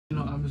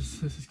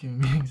this is giving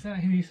me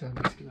anxiety, so I'm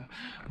just gonna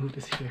move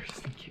this here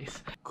just in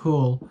case.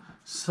 Cool.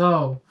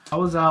 So I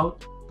was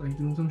out like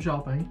doing some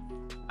shopping,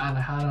 and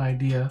I had an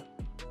idea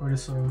for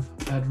this sort of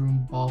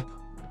bedroom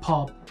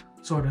pop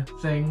sort of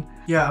thing.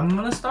 Yeah, I'm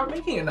gonna start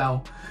making it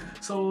now.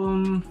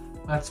 So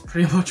that's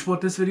pretty much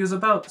what this video is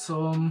about.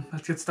 So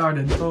let's get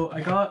started. So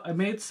I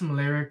made some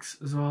lyrics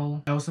as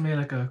well. I also made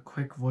like a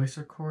quick voice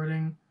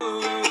recording.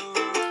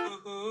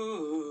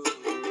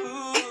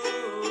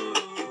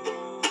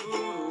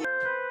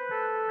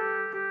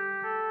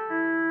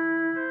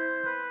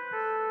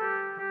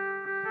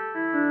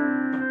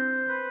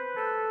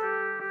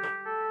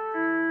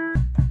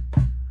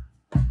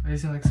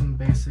 Using like some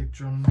basic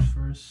drums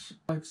first.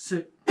 Like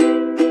sit.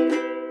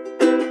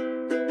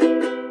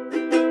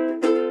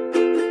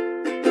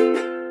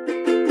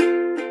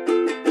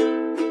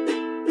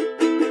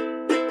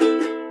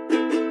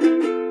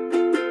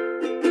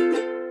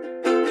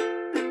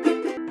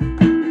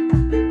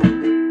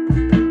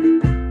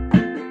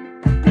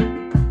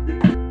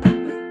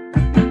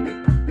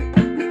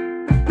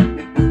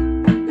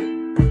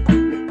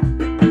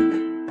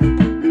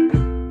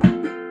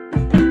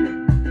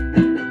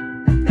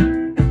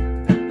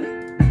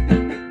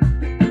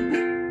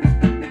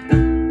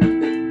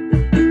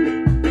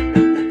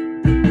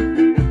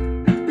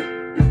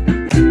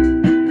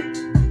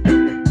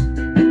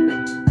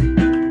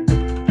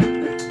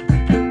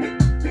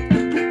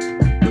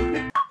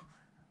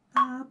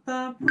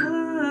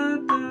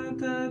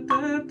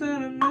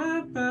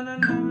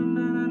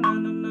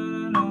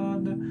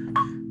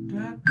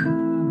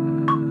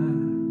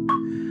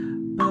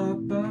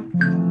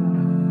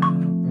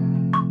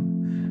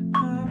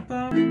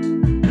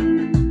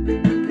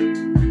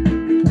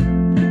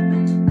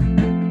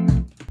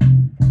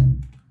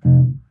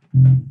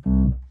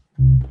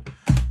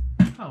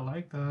 I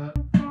like that.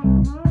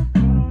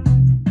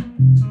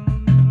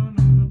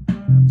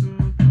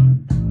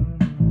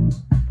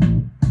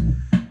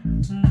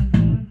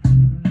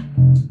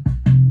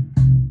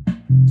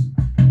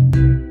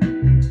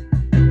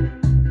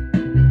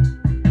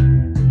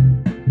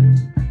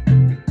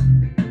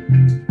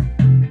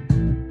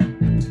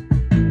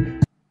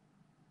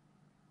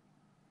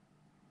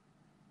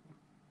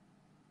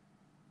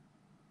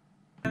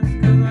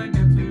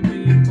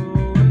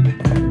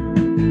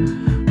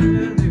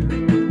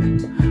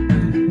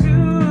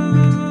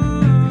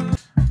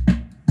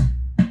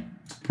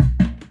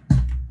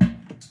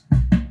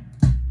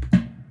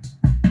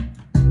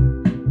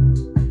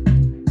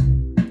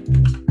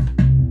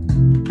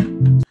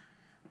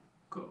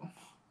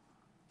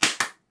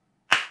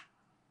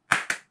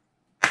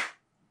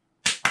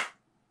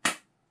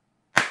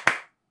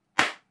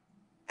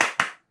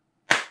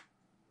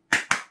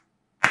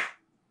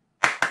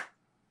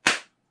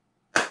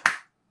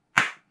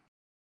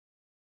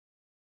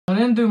 I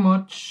didn't do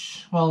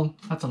much. Well,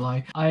 that's a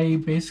lie. I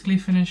basically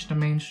finished the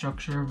main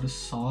structure of the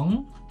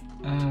song,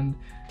 and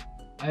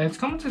it's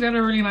coming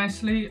together really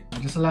nicely. I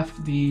just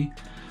left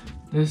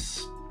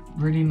this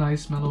really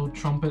nice mellow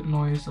trumpet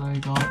noise that I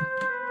got.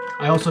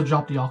 I also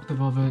dropped the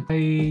octave of it. I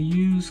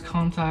use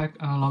Contact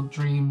Analog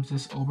Dreams,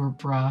 this Ober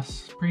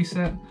Brass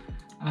preset,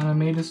 and I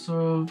made this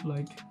sort of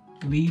like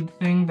lead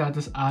thing that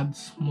just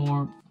adds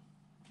more.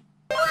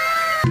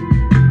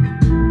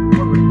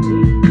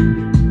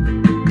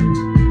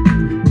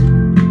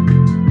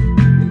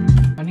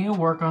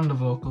 Work on the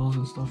vocals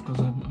and stuff because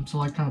I'm still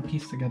like trying to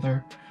piece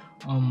together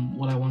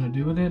what I want to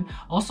do with it.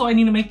 Also, I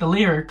need to make the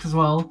lyrics as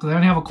well because I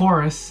only have a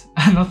chorus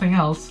and nothing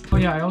else.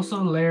 But yeah, I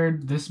also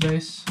layered this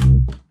bass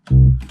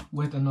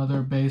with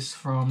another bass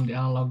from the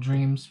Analog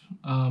Dreams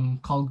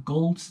called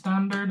Gold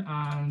Standard,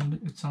 and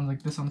it sounds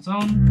like this on its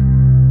own.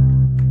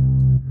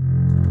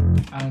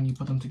 And you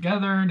put them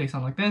together, they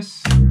sound like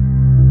this.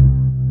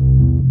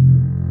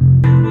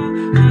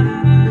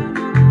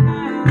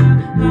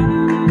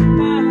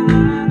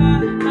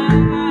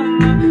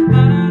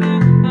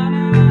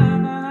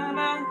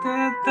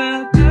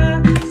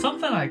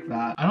 Something like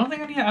that. I don't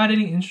think I need to add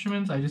any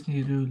instruments. I just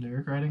need to do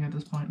lyric writing at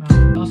this point now.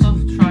 I also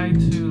tried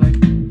to like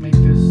make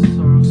this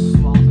sort of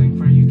small thing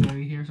for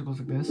ukulele here, so it goes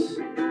like this.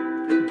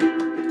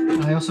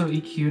 And I also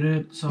EQ'd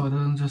it so it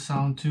doesn't just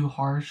sound too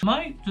harsh. I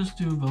might just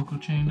do vocal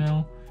chain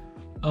now.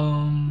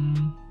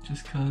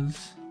 Just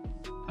cause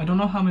I don't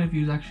know how many of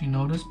you actually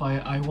noticed,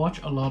 but I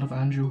watch a lot of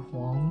Andrew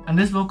Huang, and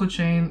this vocal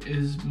chain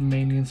is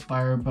mainly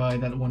inspired by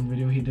that one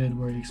video he did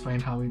where he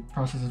explained how he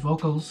processes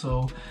vocals.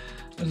 So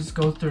let's just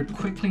go through it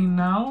quickly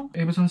now.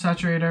 Ableton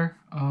saturator,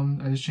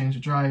 I just changed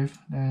the drive,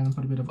 then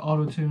put a bit of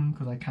auto tune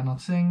because I cannot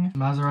sing.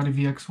 Maserati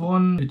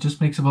VX1, it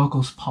just makes the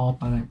vocals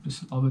pop and I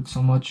just love it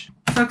so much.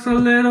 Sucks a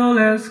little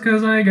less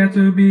because I get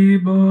to be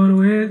bored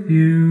with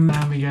you.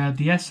 And we got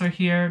the ESR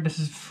here. This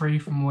is free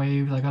from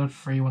Waves. I got it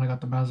free when I got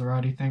the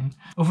Maserati thing.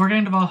 If we're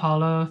getting the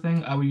Valhalla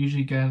thing, I would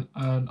usually get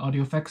an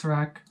audio effects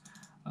rack,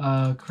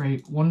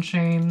 create one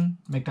chain,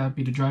 make that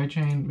be the dry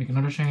chain, make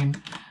another chain,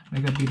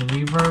 make that be the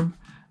reverb,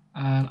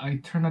 and I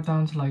turn that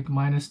down to like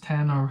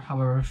 -10 or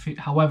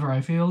however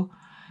I feel.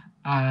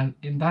 And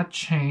in that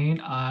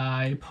chain,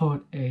 I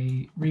put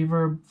a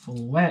reverb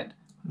full wet,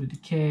 with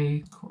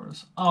decay,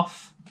 chorus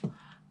off.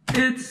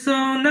 It's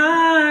so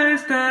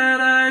nice that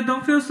I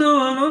don't feel so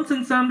alone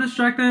since I'm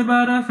distracted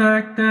by the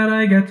fact that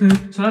I get to.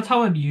 So that's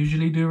how I'd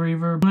usually do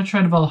reverb. I'm gonna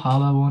try the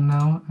Valhalla one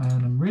now,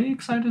 and I'm really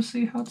excited to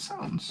see how it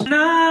sounds.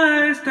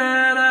 Nice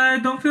that I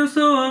don't feel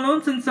so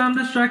alone since I'm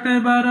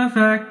distracted by the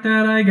fact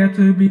that I get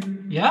to be.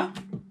 Yeah,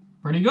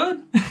 pretty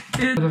good. A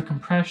bit of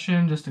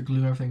compression just to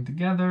glue everything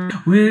together.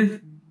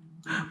 With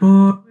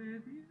you.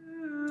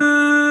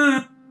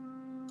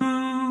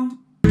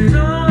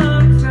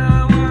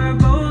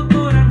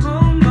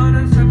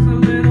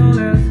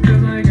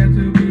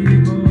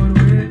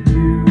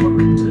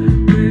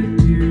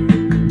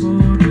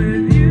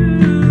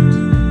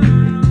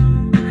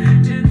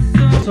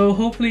 So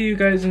hopefully you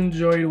guys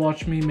enjoyed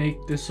watching me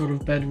make this sort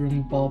of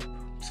bedroom bop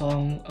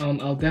song.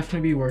 I'll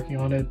definitely be working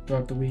on it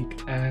throughout the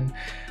week, and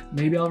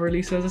maybe I'll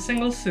release it as a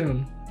single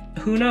soon.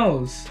 Who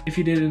knows? If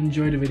you did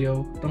enjoy the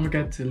video, don't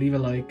forget to leave a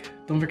like.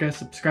 Don't forget to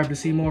subscribe to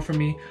see more from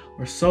me.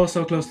 We're so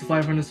close to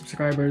 500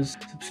 subscribers.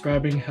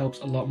 Subscribing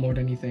helps a lot more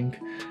than you think.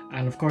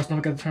 And of course, don't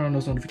forget to turn on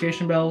those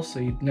notification bells so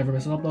you never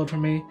miss an upload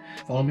from me.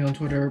 Follow me on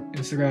Twitter,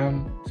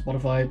 Instagram,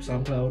 Spotify,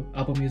 SoundCloud,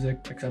 Apple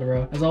Music,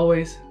 etc. As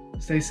always,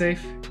 stay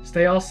safe,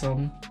 stay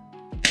awesome,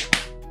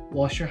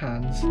 wash your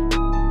hands.